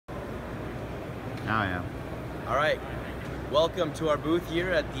Oh yeah. All right, welcome to our booth here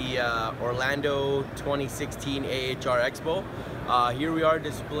at the Orlando 2016 AHR Expo. Here we are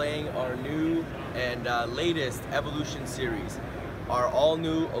displaying our new and latest Evolution series, our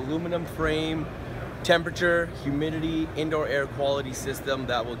all-new aluminum frame, temperature, humidity, indoor air quality system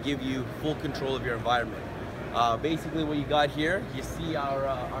that will give you full control of your environment. Basically what you got here, you see our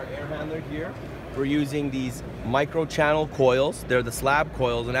air handler here. We're using these micro channel coils. They're the slab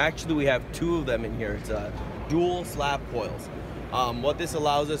coils, and actually we have two of them in here. It's dual slab coils. What this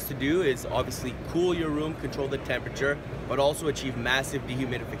allows us to do is obviously cool your room, control the temperature, but also achieve massive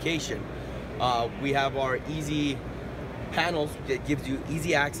dehumidification. We have our easy panels that gives you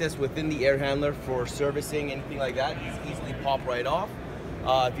easy access within the air handler for servicing, anything like that. These easily pop right off.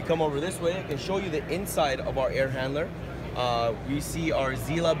 If you come over this way, I can show you the inside of our air handler. You see our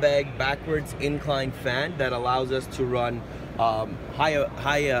Zilla Bag backwards incline fan that allows us to run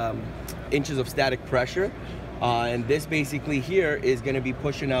high inches of static pressure. And this basically here is going to be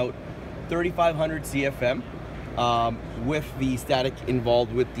pushing out 3,500 CFM with the static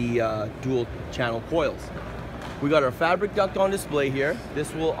involved with the dual channel coils. We got our fabric duct on display here.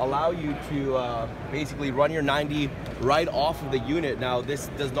 This will allow you to basically run your 90 right off of the unit. Now this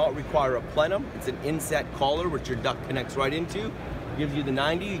does not require a plenum. It's an inset collar which your duct connects right into. Gives you the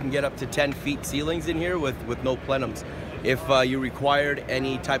 90. You can get up to 10 feet ceilings in here with no plenums. If you required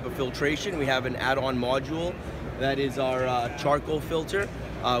any type of filtration, we have an add-on module. That is our charcoal filter.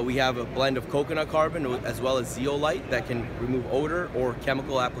 We have a blend of coconut carbon as well as zeolite that can remove odor or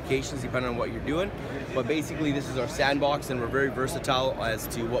chemical applications depending on what you're doing. But basically this is our sandbox, and we're very versatile as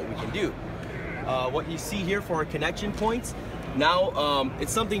to what we can do. What you see here for our connection points, now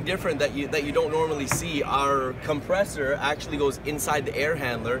it's something different that you don't normally see. Our compressor actually goes inside the air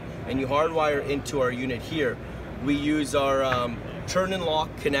handler and you hardwire into our unit here. We use our turn and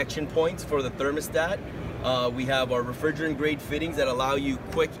lock connection points for the thermostat. We have our refrigerant grade fittings that allow you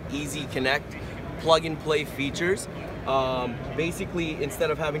quick, easy connect, plug and play features. Basically, instead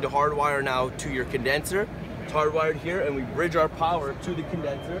of having to hardwire now to your condenser, it's hardwired here, and we bridge our power to the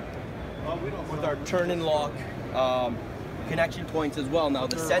condenser with our turn and lock connection points as well. Now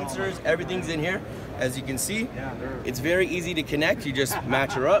the sensors, everything's in here. As you can see, it's very easy to connect. You just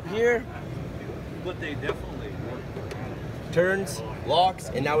match her up here. But they definitely work. Turns, locks,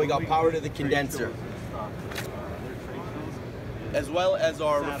 and now we got power to the condenser. As well as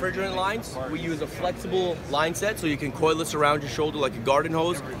our refrigerant lines, we use a flexible line set so you can coil this around your shoulder like a garden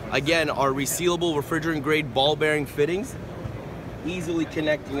hose. Again, our resealable refrigerant grade ball bearing fittings, easily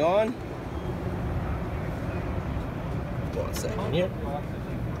connecting on. Hold on a second here.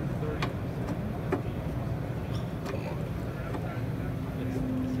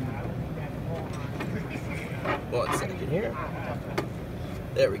 One second here.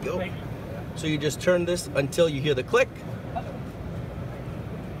 There we go. So you just turn this until you hear the click.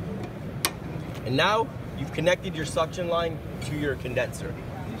 And now you've connected your suction line to your condenser.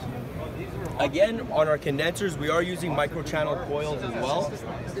 Again, on our condensers, we are using micro channel coils as well.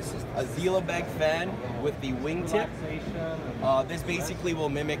 A Zilla Bag fan with the wingtip. This basically will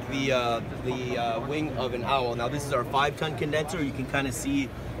mimic the wing of an owl. Now this is our 5-ton condenser. You can kind of see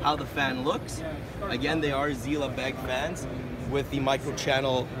how the fan looks. Again, they are Zilla Bag fans with the micro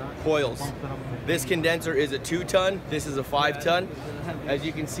channel coils. This condenser is a 2-ton, this is a 5-ton. As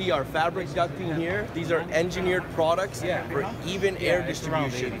you can see, our fabric ducting here, these are engineered products for even air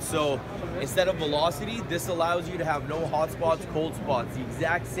distribution. So instead of velocity, this allows you to have no hot spots, cold spots. The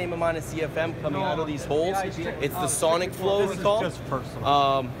exact same amount of CFM coming out of these holes. It's the sonic flow we call.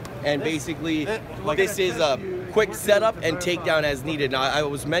 And basically, this is a quick setup and takedown as needed. Now, I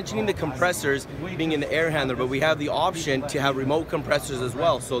was mentioning the compressors being in the air handler, but we have the option to have remote compressors as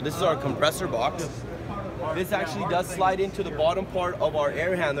well. So this is our compressor box. This actually does slide into the bottom part of our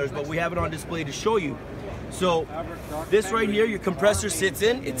air handlers, but we have it on display to show you. So this right here, your compressor sits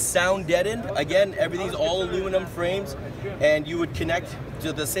in, it's sound deadened. Again, everything's all aluminum frames, and you would connect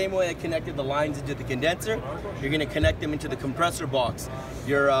to the same way I connected the lines into the condenser. You're gonna connect them into the compressor box.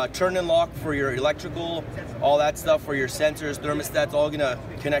 Your turn and lock for your electrical, all that stuff for your sensors, thermostats, all gonna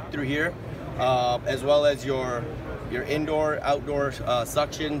connect through here, as well as your indoor, outdoor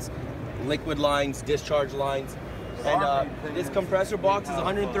suctions, liquid lines, discharge lines. And this compressor box is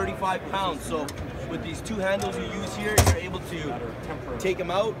 135 pounds. So with these two handles you use here, you're able to take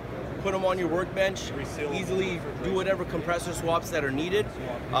them out, put them on your workbench, easily do whatever compressor swaps that are needed.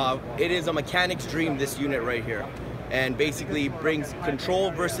 It is a mechanic's dream, this unit right here, and basically brings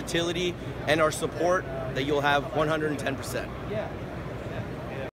control, versatility, and our support that you'll have 110%.